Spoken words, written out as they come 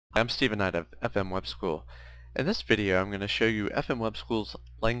I'm Stephen Knight of FMWebschool. In this video I'm going to show you FMWebschool's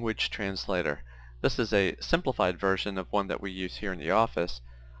language translator. This is a simplified version of one that we use here in the office.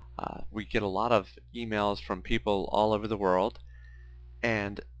 We get a lot of emails from people all over the world,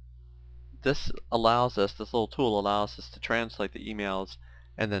 and this little tool allows us to translate the emails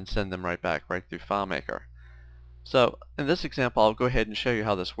and then send them right back right through FileMaker. So in this example I'll go ahead and show you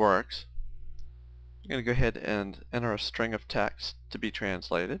how this works. I'm going to go ahead and enter a string of text to be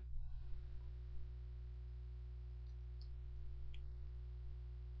translated.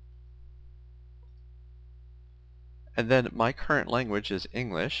 And then my current language is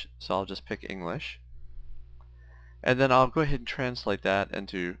English, so I'll just pick English. And then I'll go ahead and translate that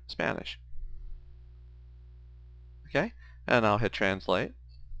into Spanish. Okay, and I'll hit translate.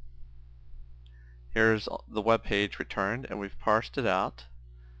 Here's the web page returned, and we've parsed it out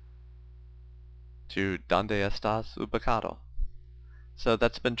to "Donde estás ubicado?" So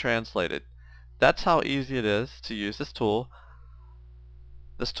that's been translated. That's how easy it is to use this tool.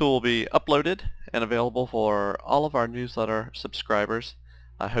 This tool will be uploaded and available for all of our newsletter subscribers.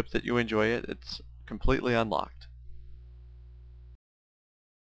 I hope that you enjoy it. It's completely unlocked.